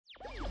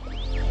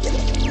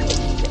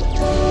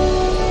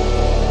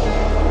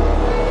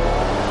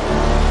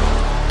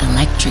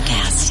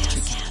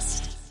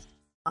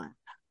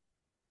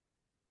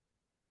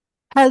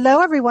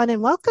Hello, everyone,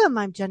 and welcome.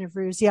 I'm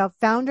Jennifer Lyall,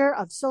 founder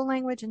of Soul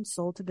Language and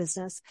Soul to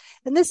Business.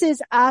 And this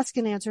is Ask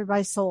and Answered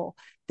by Soul.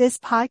 This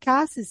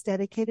podcast is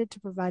dedicated to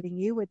providing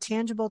you with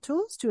tangible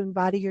tools to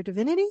embody your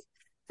divinity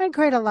and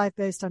create a life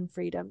based on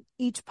freedom.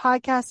 Each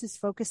podcast is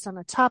focused on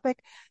a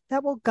topic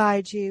that will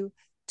guide you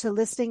to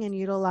listening and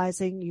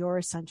utilizing your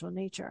essential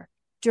nature.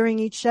 During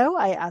each show,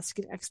 I ask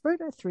an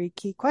expert 3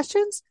 key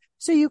questions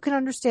so you can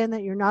understand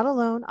that you're not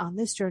alone on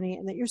this journey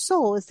and that your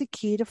soul is the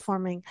key to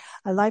forming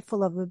a life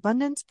full of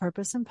abundance,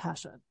 purpose, and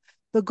passion.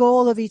 The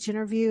goal of each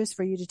interview is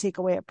for you to take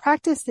away a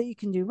practice that you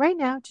can do right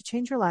now to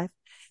change your life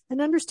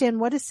and understand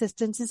what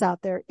assistance is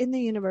out there in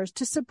the universe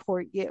to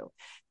support you.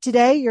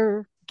 Today,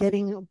 you're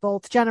getting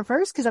both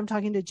Jennifers because I'm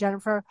talking to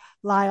Jennifer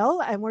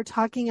Lyall, and we're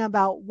talking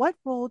about what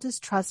role does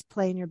trust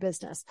play in your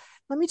business.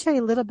 Let me tell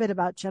you a little bit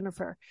about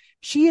Jennifer.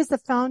 She is the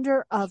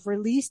founder of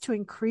Release to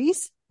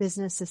Increase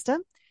Business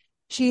System.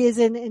 She is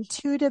an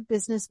intuitive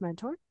business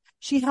mentor.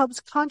 She helps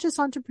conscious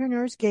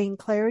entrepreneurs gain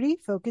clarity,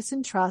 focus,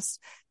 and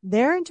trust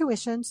their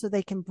intuition so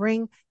they can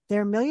bring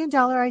their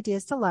million-dollar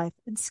ideas to life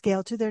and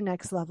scale to their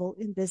next level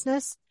in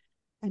business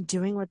and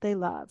doing what they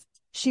love.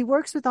 She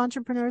works with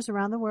entrepreneurs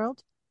around the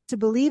world to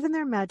believe in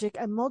their magic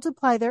and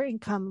multiply their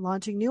income,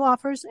 launching new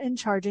offers and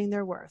charging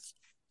their worth.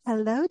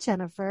 Hello,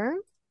 Jennifer.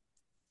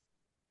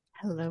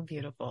 Hello,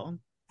 beautiful.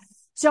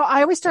 So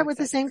I always start with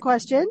the same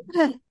question,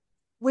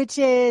 which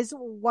is,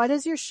 what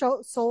has your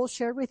soul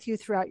shared with you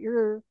throughout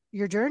your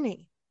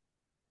journey?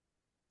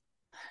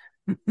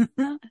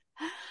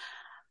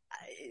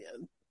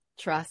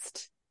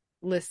 Trust,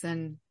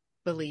 listen,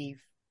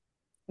 believe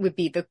would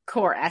be the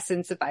core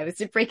essence if I was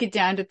to break it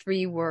down to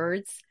 3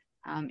 words.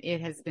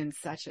 It has been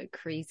such a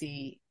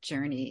crazy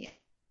journey.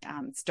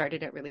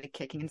 Started out really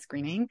kicking and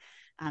screaming,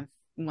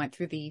 went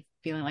through the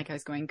feeling like I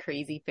was going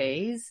crazy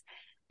phase,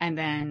 and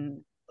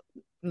then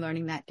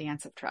learning that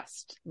dance of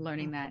trust,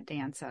 learning that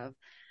dance of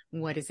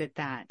what is it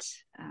that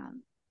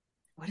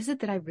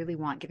I really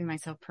want, giving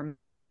myself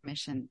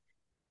permission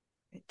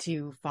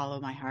to follow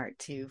my heart,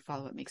 to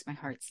follow what makes my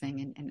heart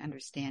sing, and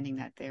understanding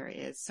that there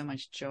is so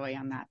much joy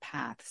on that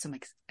path, so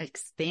much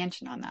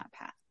expansion on that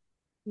path.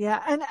 Yeah.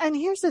 And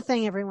here's the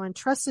thing, everyone.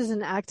 Trust is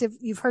an active,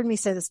 you've heard me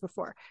say this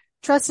before.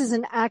 Trust is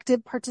an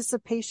active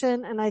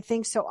participation. And I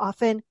think so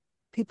often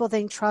people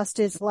think trust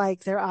is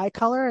like their eye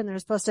color and they're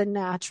supposed to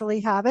naturally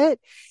have it.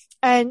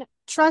 And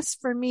trust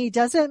for me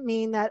doesn't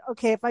mean that,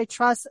 okay, if I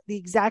trust the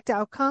exact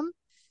outcome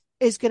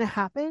is going to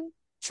happen.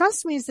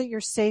 Trust means that you're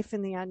safe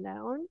in the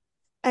unknown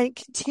and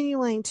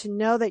continuing to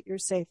know that you're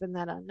safe in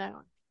that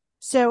unknown.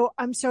 So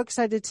I'm so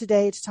excited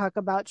today to talk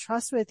about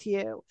trust with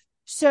you.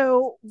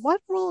 So what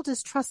role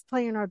does trust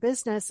play in our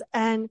business,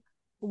 and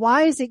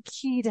why is it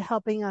key to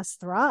helping us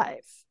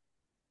thrive?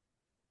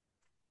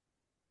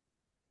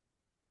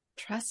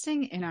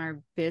 Trusting in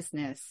our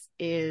business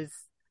is,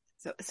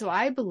 so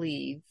I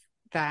believe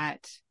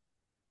that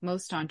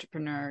most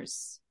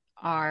entrepreneurs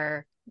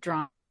are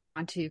drawn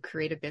to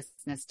create a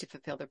business to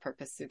fulfill their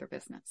purpose through their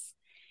business.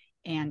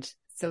 And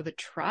so the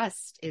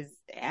trust is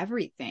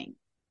everything.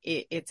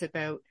 It's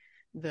about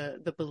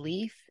the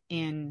belief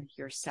in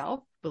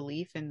yourself,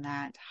 belief in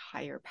that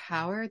higher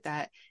power,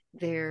 that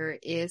there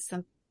is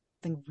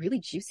something really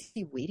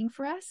juicy waiting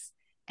for us.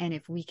 And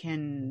if we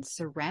can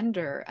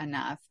surrender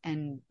enough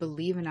and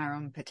believe in our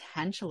own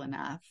potential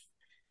enough,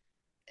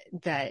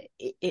 that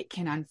it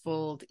can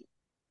unfold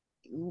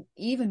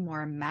even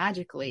more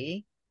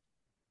magically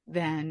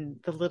than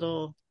the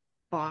little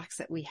box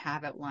that we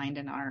have outlined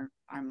in our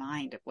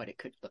mind of what it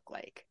could look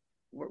like.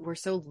 We're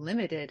so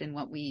limited in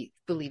what we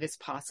believe is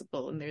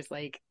possible. And there's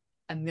like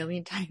a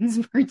million times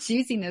more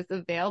juiciness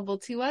available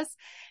to us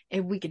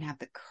if we can have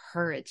the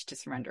courage to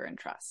surrender and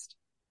trust.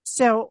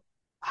 So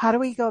how do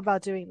we go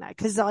about doing that?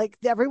 Because like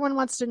everyone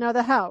wants to know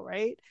the how,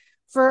 right?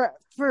 For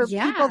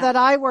people that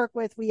I work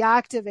with, we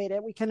activate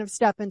it. We kind of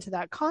step into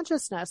that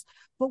consciousness.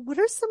 But what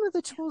are some of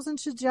the tools and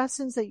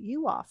suggestions that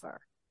you offer?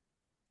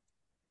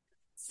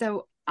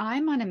 So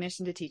I'm on a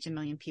mission to teach 1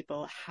 million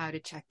people how to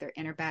check their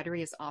inner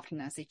battery as often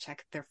as they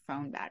check their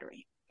phone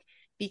battery.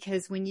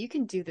 Because when you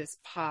can do this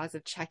pause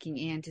of checking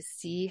in to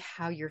see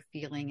how you're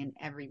feeling in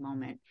every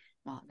moment,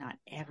 well, not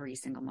every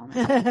single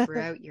moment, but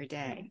throughout your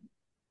day,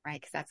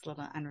 right? Because that's a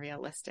little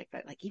unrealistic,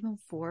 but like even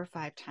 4 or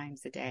 5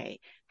 times a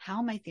day, how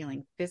am I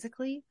feeling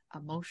physically,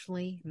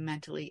 emotionally,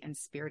 mentally, and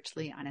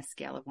spiritually on a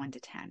scale of 1 to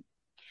 10?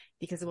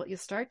 Because what you'll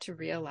start to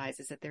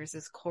realize is that there's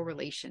this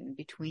correlation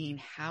between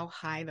how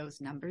high those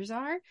numbers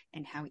are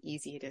and how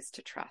easy it is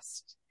to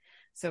trust.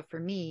 So for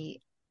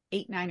me,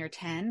 8, 9, or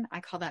 10, I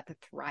call that the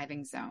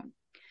thriving zone.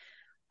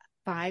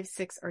 5,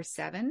 6, or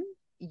 7,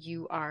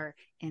 you are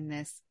in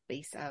this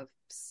space of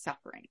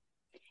suffering.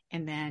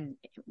 And then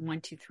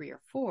 1, 2, 3,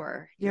 or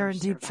 4, you're in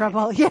deep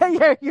trouble.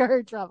 Yeah, you're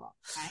in trouble.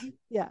 Right?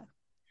 Yeah.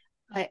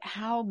 But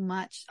how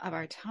much of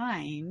our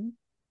time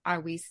are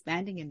we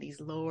spending in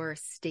these lower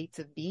states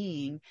of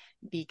being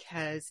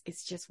because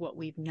it's just what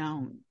we've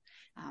known?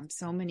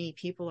 So many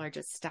people are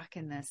just stuck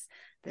in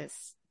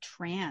this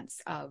trance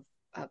of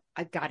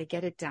I've got to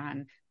get it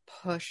done,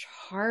 push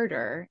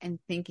harder, and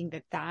thinking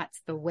that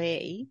that's the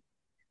way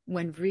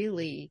when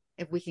really,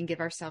 if we can give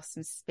ourselves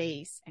some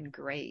space and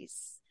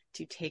grace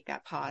to take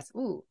that pause.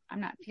 Ooh,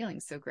 I'm not feeling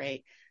so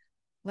great.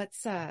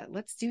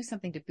 Let's do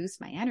something to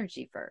boost my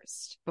energy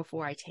first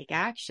before I take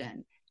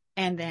action.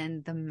 And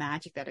then the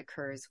magic that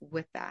occurs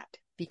with that,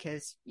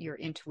 because your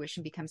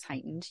intuition becomes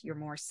heightened. You're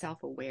more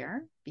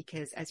self-aware,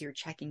 because as you're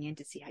checking in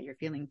to see how you're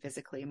feeling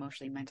physically,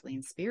 emotionally, mentally,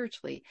 and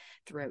spiritually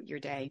throughout your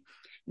day,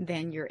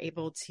 then you're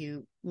able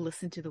to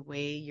listen to the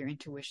way your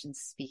intuition's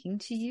speaking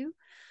to you.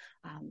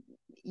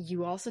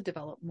 You also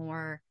develop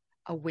more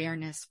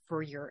awareness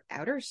for your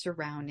outer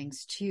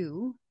surroundings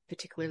too,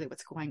 particularly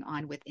what's going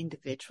on with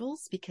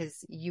individuals,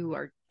 because you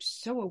are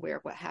so aware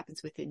of what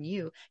happens within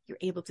you. You're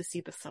able to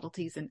see the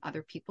subtleties in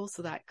other people.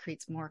 So that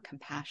creates more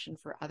compassion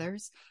for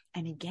others.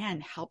 And again,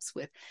 helps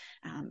with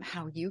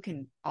how you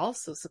can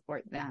also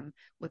support them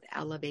with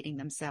elevating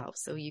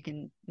themselves. So you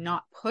can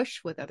not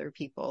push with other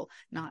people,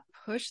 not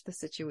push the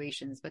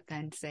situations, but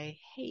then say,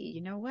 hey,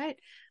 you know what?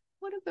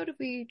 What about if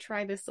we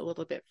try this a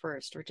little bit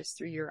first, or just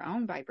through your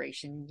own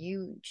vibration,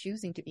 you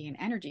choosing to be an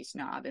energy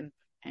snob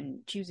and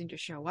choosing to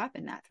show up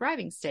in that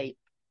thriving state,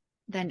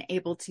 then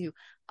able to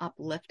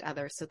uplift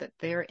others so that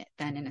they're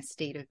then in a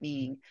state of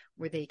being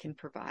where they can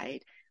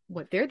provide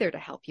what they're there to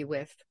help you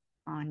with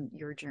on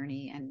your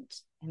journey and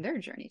their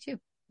journey too.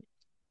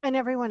 And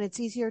everyone, it's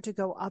easier to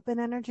go up in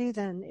energy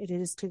than it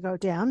is to go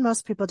down.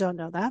 Most people don't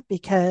know that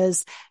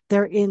because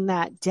they're in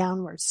that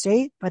downward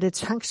state, but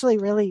it's actually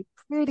really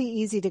pretty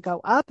easy to go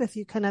up if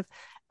you kind of,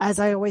 as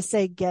I always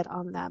say, get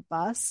on that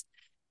bus.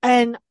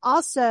 And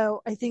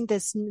also, I think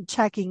this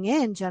checking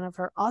in,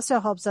 Jennifer, also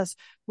helps us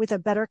with a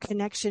better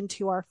connection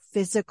to our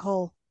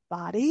physical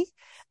body.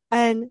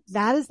 And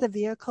that is the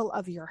vehicle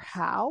of your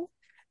how.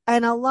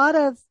 And a lot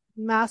of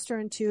master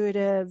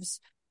intuitives,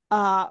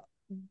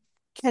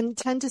 can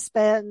tend to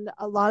spend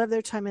a lot of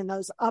their time in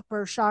those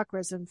upper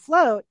chakras and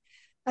float.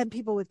 And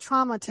people with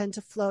trauma tend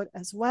to float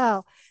as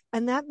well.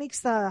 And that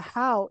makes the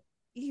how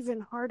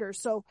even harder.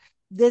 So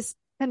this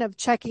kind of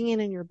checking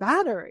in your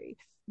battery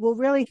will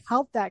really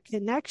help that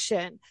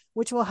connection,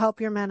 which will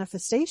help your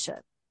manifestation.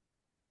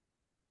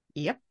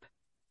 Yep.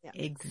 Yeah.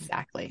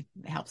 Exactly.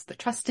 It helps the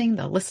trusting,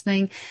 the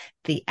listening,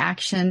 the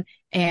action,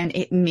 and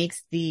it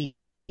makes the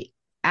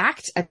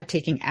act of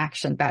taking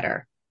action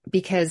better.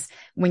 Because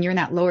when you're in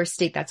that lower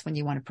state, that's when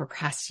you want to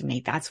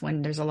procrastinate. That's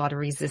when there's a lot of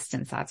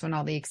resistance. That's when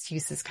all the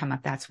excuses come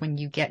up. That's when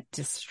you get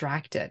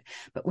distracted.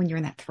 But when you're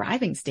in that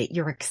thriving state,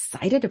 you're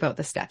excited about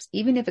the steps.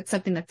 Even if it's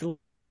something that's a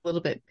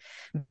little bit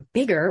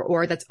bigger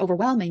or that's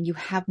overwhelming, you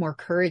have more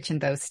courage in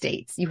those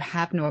states. You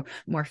have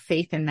more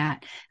faith in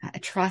that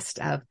trust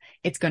of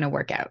it's going to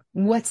work out.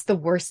 What's the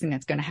worst thing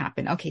that's going to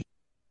happen? Okay,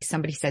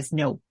 somebody says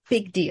no,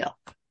 big deal.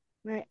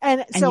 Right.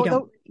 And so you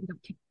don't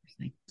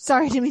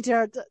sorry to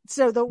interrupt.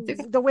 So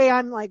the way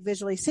I'm like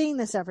visually seeing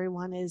this,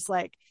 everyone, is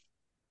like,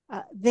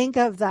 think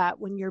of that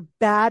when your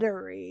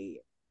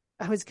battery,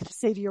 I was going to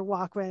say to your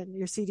Walkman,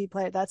 your CD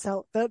player, that's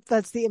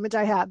the image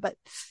I have, but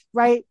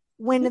right.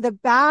 When the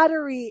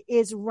battery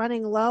is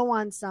running low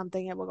on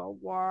something, it will go,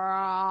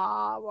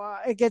 wah, wah,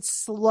 it gets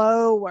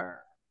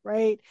slower,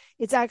 right?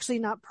 It's actually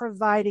not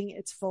providing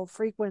its full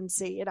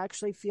frequency. It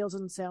actually feels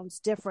and sounds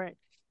different.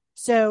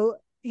 So,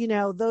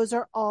 those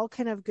are all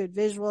kind of good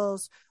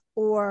visuals.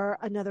 Or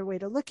another way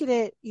to look at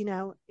it,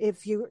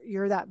 if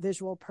you're that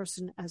visual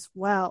person as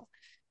well.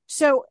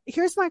 So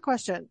here's my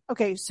question.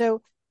 Okay.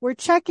 So we're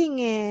checking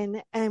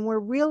in and we're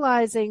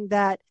realizing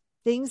that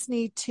things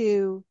need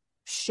to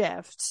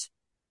shift.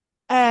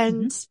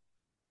 And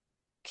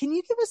can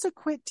you give us a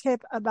quick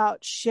tip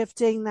about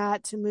shifting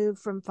that to move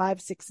from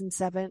 5, 6, and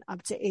 7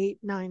 up to 8,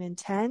 9, and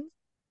 10?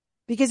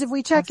 Because if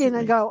we check in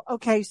and go,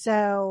 okay,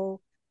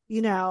 so,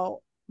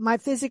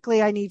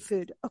 physically, I need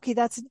food. Okay,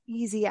 that's an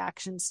easy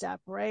action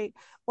step, right?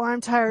 Or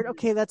I'm tired.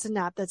 Okay, that's a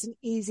nap. That's an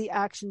easy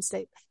action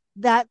step.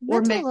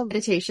 Or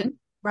meditation,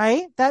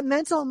 right? That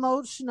mental,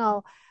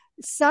 emotional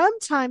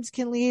sometimes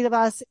can lead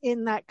us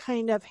in that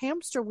kind of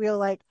hamster wheel.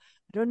 Like,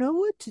 I don't know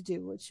what to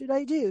do. What should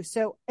I do?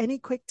 So any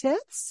quick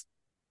tips?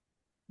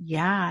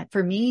 Yeah.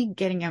 For me,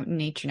 getting out in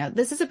nature. Now,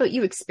 this is about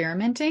you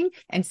experimenting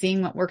and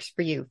seeing what works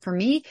for you. For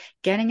me,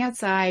 getting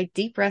outside,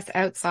 deep breaths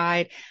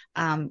outside.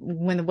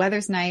 When the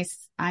weather's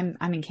nice, I'm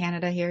in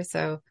Canada here.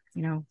 So,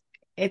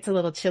 it's a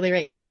little chilly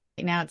right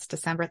now. It's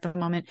December at the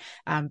moment.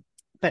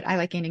 But I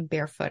like getting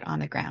barefoot on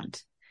the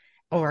ground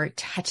or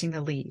touching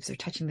the leaves or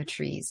touching the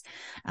trees.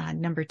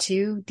 Number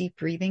 2, deep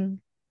breathing,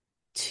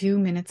 2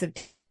 minutes of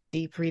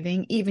deep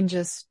breathing, even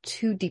just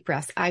 2 deep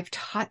breaths. I've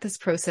taught this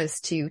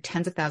process to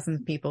tens of thousands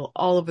of people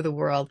all over the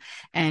world.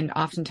 And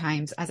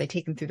oftentimes as I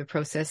take them through the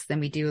process, then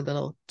we do a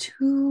little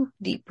 2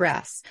 deep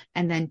breaths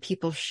and then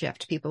people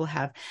shift. People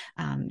have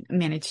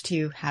managed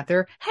to have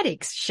their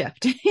headaches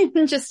shift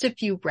in just a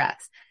few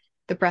breaths.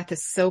 The breath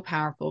is so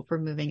powerful for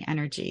moving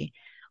energy.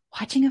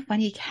 Watching a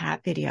funny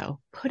cat video,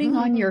 putting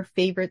on your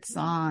favorite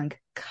song,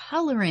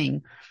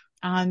 coloring,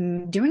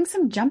 doing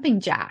some jumping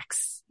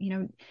jacks. You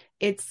know,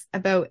 it's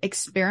about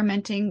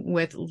experimenting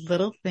with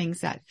little things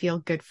that feel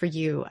good for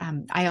you.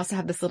 I also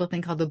have this little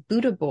thing called the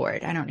Buddha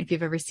board. I don't know if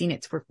you've ever seen it.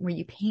 It's where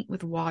you paint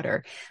with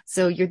water.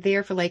 So you're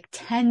there for like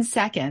 10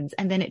 seconds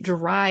and then it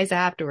dries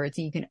afterwards.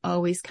 And you can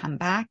always come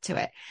back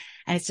to it.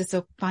 And it's just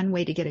a fun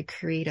way to get a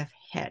creative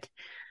hit.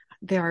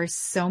 There are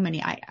so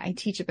many. I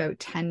teach about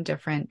 10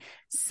 different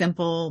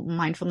simple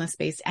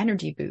mindfulness-based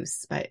energy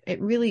boosts, but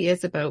it really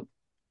is about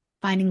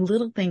finding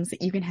little things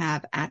that you can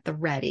have at the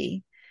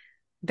ready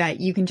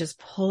that you can just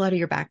pull out of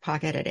your back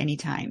pocket at any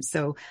time.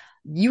 So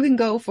you can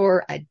go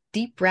for a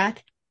deep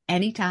breath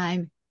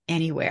anytime,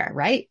 anywhere,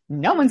 right?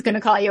 No one's going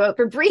to call you out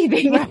for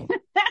breathing. Right.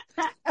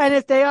 And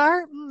if they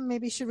are,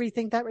 maybe you should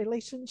rethink that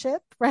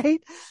relationship, right?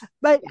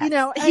 But, Yes. you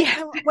know,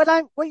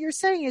 Yeah. what you're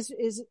saying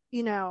is,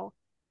 you know,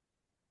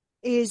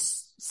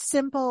 is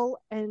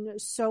simple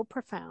and so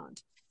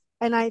profound.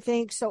 And I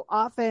think so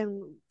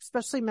often,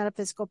 especially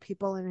metaphysical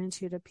people and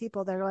intuitive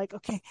people, they're like,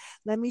 okay,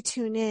 let me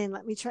tune in.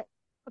 Let me try.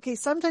 Okay.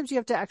 Sometimes you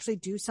have to actually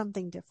do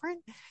something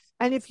different.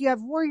 And if you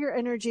have warrior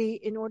energy,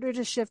 in order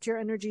to shift your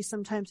energy,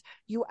 sometimes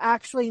you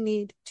actually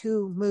need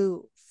to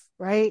move,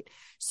 right?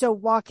 So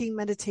walking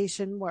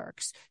meditation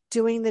works,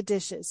 doing the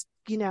dishes,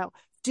 you know,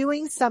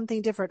 doing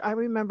something different. I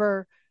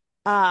remember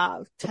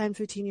 10,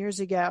 15 years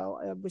ago,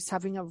 I was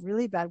having a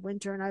really bad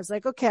winter and I was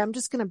like, okay, I'm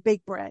just going to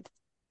bake bread.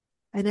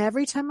 And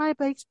every time I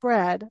baked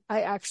bread,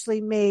 I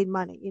actually made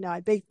money. You know, I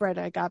baked bread,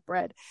 I got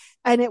bread.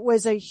 And it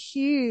was a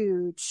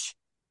huge,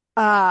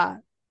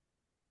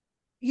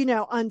 you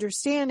know,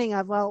 understanding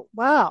of, well,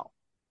 wow,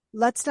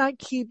 let's not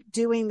keep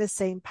doing the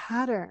same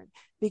pattern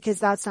because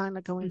that's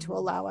not going to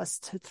allow us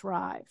to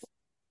thrive.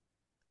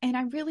 And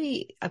I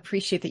really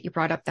appreciate that you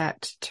brought up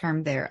that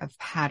term there of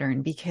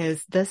pattern,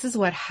 because this is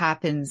what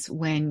happens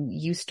when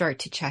you start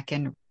to check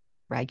in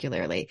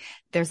regularly.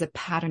 There's a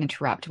pattern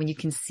interrupt when you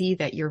can see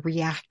that you're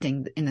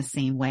reacting in the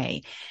same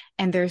way.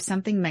 And there's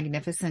something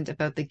magnificent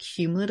about the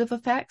cumulative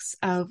effects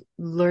of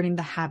learning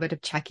the habit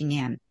of checking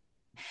in.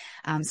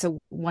 So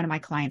one of my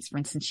clients, for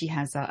instance, she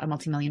has a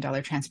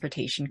multi-million-dollar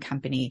transportation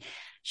company.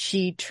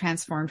 She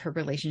transformed her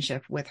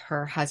relationship with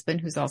her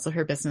husband, who's also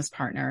her business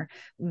partner,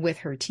 with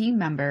her team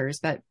members.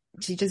 But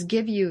to just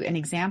give you an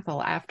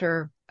example,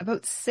 after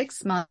about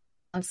 6 months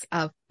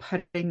of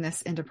putting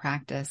this into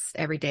practice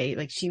every day,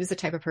 like she was the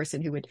type of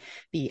person who would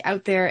be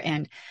out there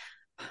and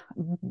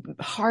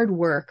hard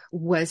work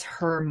was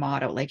her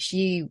motto. Like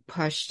she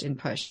pushed and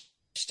pushed.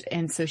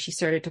 And so she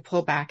started to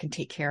pull back and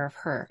take care of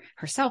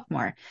herself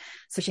more.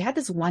 So she had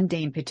this one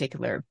day in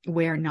particular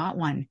where not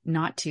one,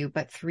 not two,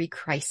 but 3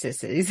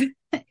 crises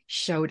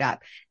showed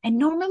up. And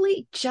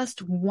normally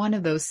just one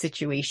of those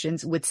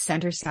situations would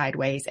send her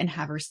sideways and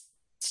have her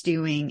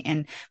stewing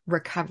and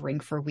recovering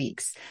for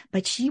weeks.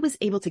 But she was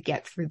able to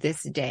get through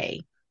this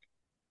day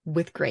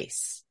with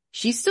grace.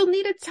 She still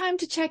needed time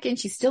to check in.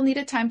 She still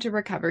needed time to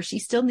recover. She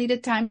still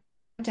needed time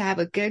to have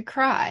a good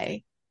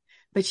cry.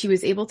 But she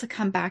was able to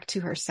come back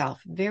to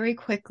herself very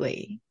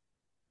quickly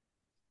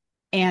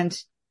and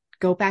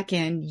go back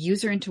in,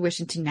 use her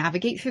intuition to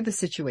navigate through the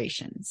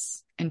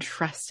situations and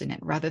trust in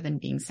it rather than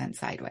being sent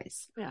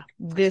sideways. Yeah.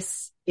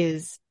 This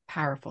is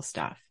powerful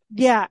stuff.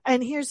 Yeah.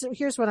 And here's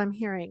what I'm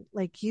hearing.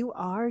 Like you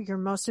are your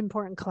most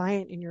important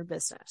client in your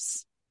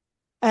business.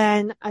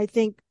 And I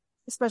think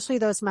especially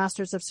those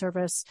masters of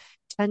service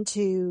tend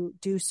to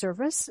do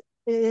service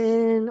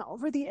in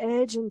over the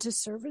edge into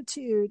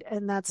servitude.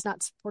 And that's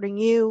not supporting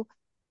you,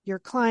 your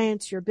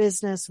clients, your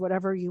business,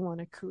 whatever you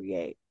want to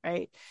create,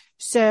 right?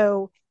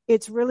 So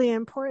it's really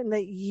important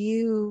that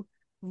you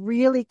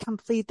really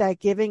complete that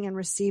giving and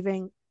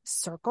receiving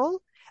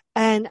circle.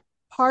 And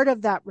part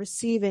of that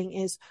receiving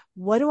is,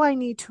 what do I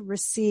need to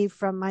receive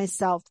from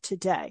myself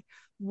today?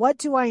 What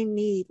do I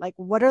need? Like,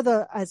 what are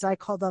the, as I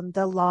call them,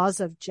 the laws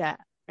of Jet,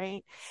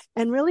 right?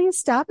 And really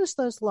establish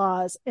those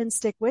laws and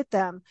stick with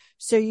them.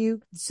 So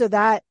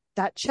that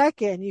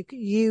check-in,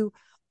 you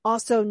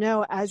also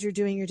know as you're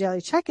doing your daily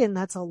check-in,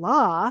 that's a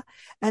law.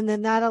 And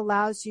then that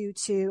allows you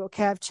to,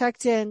 okay, I've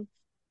checked in,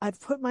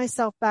 I've put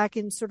myself back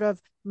in sort of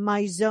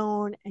my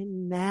zone,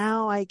 and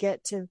now I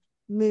get to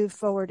move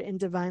forward in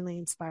divinely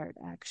inspired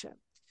action.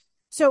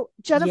 So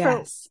Jennifer,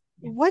 Yes.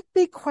 What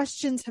big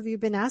questions have you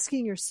been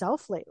asking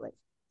yourself lately?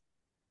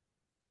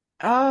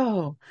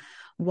 Oh,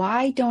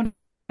 why don't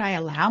I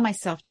allow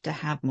myself to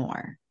have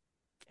more?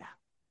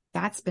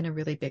 That's been a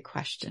really big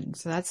question.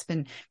 So that's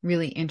been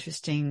really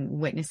interesting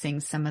witnessing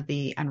some of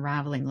the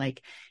unraveling.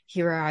 Like,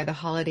 here are the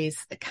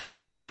holidays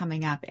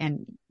coming up,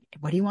 and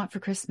what do you want for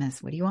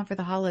Christmas? What do you want for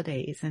the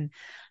holidays? And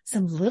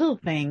some little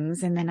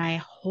things. And then I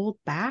hold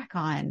back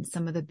on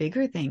some of the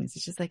bigger things.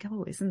 It's just like,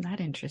 oh, isn't that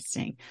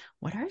interesting?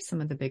 What are some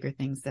of the bigger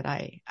things that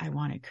I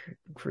want to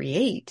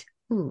create?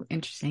 Ooh,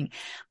 interesting.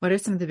 What are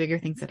some of the bigger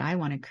things that I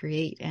want to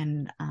create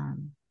and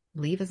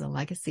leave as a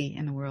legacy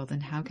in the world?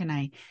 And how can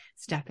I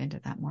step into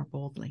that more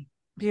boldly?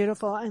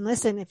 Beautiful. And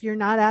listen, if you're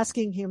not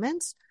asking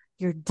humans,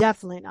 you're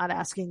definitely not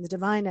asking the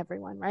divine,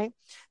 everyone, right?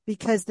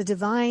 Because the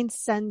divine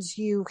sends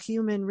you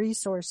human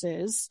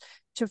resources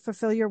to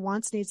fulfill your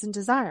wants, needs, and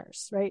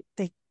desires, right?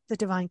 the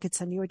divine could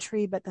send you a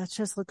tree, but that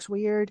just looks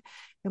weird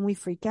and we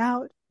freak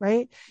out.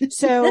 Right.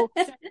 So,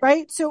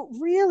 right. So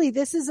really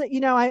this is,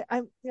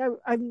 I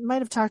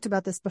might have talked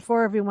about this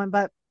before, everyone,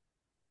 but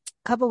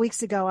a couple of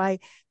weeks ago, I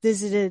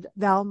visited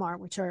Valmar,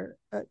 which are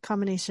a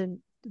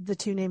combination, the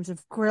two names of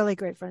really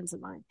great friends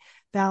of mine,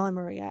 Val and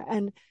Maria.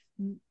 And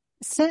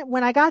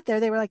when I got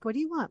there, they were like, what do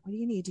you want? What do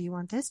you need? Do you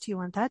want this? Do you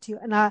want that?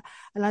 And I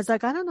was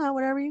like, I don't know,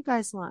 whatever you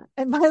guys want.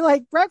 And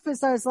my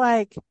breakfast, I was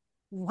like,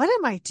 what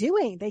am I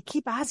doing? They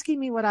keep asking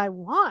me what I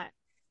want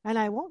and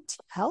I won't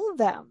tell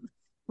them.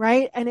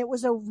 Right. And it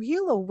was a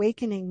real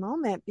awakening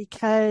moment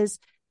because,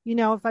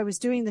 if I was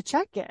doing the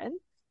check-in,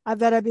 I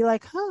bet I'd be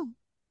like,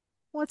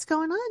 what's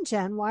going on,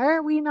 Jen? Why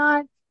are we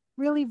not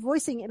really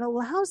voicing? It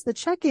allows the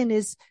check-in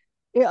it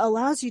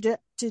allows you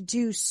to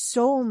do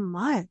so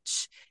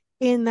much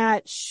in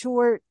that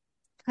short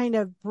kind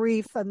of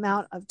brief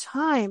amount of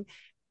time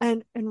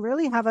and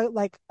really have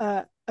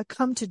a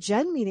come to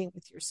Jen meeting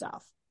with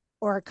yourself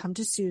or a come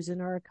to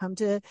Susan or a come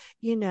to,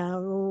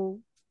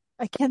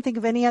 I can't think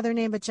of any other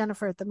name but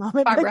Jennifer at the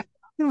moment. Barbara.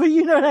 But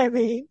you know what I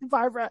mean?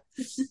 Barbara.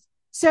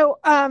 So,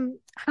 how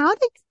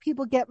do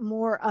people get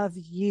more of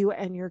you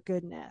and your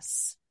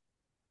goodness?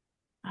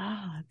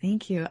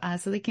 Thank you.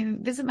 So they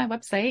can visit my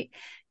website,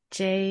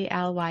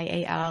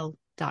 jlyal.com.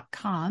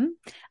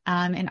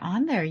 And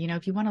on there,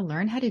 if you want to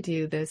learn how to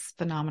do this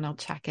phenomenal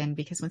check-in,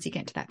 because once you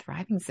get into that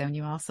thriving zone,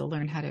 you also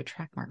learn how to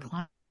attract more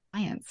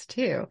clients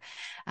too.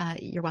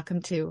 You're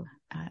welcome to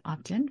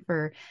opt in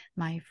for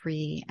my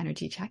free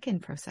energy check-in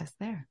process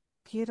there.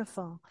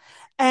 Beautiful.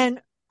 And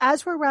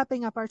as we're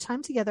wrapping up our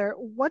time together,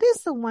 what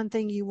is the one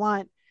thing you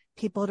want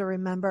people to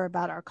remember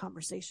about our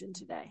conversation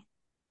today?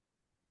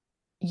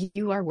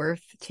 You are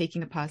worth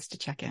taking the pause to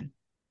check in.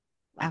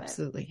 Love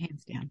Absolutely. it.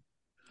 Hands down.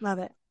 Love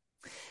it.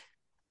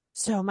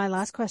 So my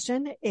last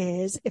question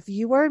is, if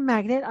you were a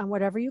magnet on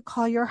whatever you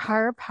call your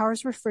higher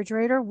powers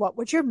refrigerator, what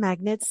would your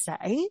magnet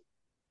say?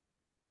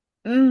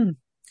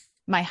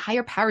 My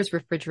higher powers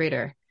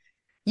refrigerator.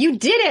 You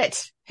did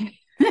it.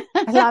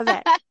 I love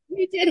it.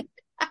 You did it.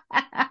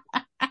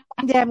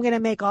 Yeah, I'm going to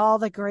make all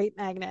the great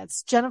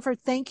magnets. Jennifer,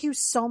 thank you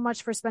so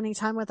much for spending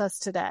time with us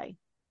today.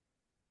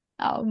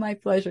 Oh, my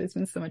pleasure. It's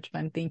been so much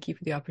fun. Thank you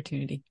for the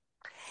opportunity.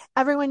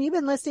 Everyone, you've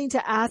been listening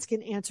to Ask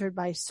and Answered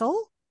by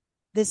Soul.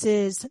 This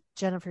is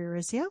Jennifer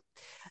Urizio.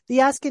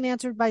 The Ask and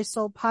Answered by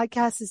Soul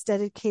podcast is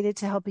dedicated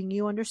to helping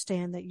you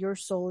understand that your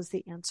soul is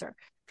the answer.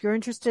 If you're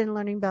interested in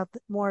learning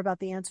more about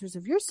the answers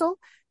of your soul,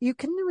 you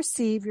can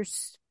receive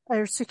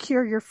or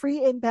secure your free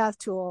empath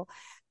tool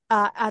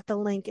at the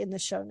link in the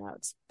show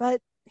notes.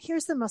 But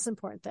here's the most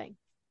important thing.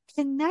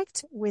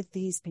 Connect with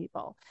these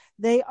people.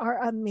 They are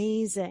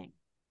amazing.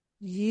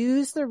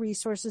 Use the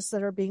resources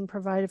that are being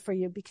provided for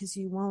you because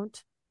you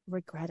won't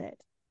regret it.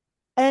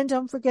 And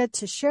don't forget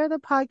to share the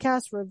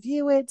podcast,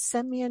 review it,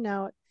 send me a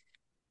note,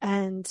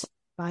 and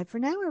bye for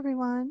now,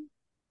 everyone.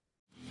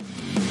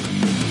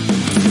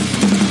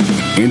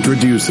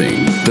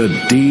 Introducing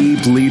the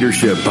Deep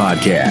Leadership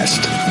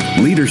Podcast.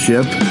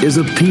 Leadership is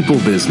a people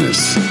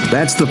business.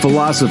 That's the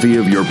philosophy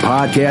of your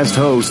podcast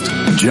host,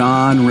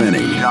 John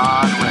Rennie.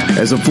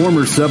 As a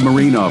former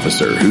submarine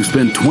officer who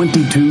spent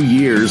 22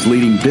 years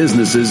leading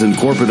businesses in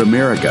corporate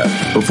America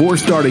before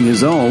starting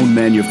his own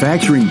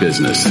manufacturing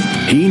business,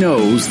 he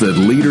knows that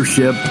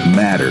leadership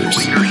matters.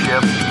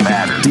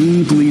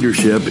 Deep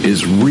Leadership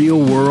is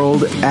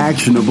real-world,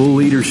 actionable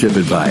leadership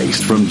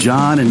advice from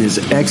John and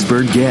his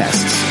expert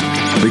guests.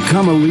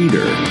 Become a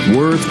leader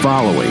worth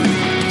following.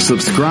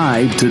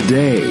 Subscribe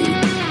today.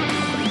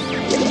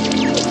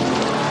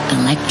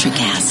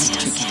 Electricast.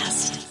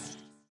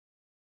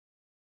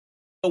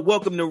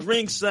 Welcome to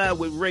Ringside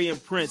with Ray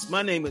and Prince.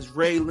 My name is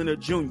Ray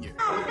Leonard Jr. Oh, is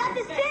that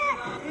the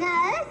set?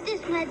 No, that's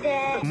just my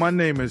dad. My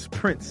name is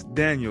Prince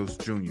Daniels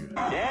Jr.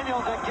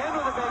 Daniels again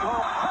with a big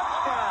home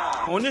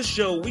touchdown. On this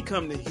show, we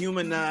come to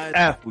humanize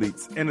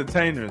Athletes,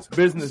 entertainers,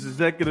 business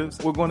executives.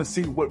 We're going to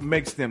see what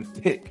makes them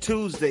tick.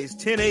 Tuesdays,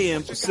 10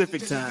 a.m.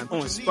 Pacific time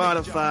on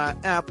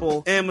Spotify,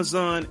 Apple,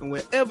 Amazon, and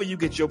wherever you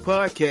get your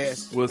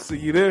podcasts. We'll see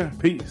you there.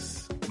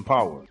 Peace and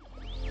power.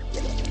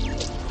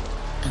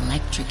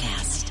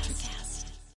 Electricast.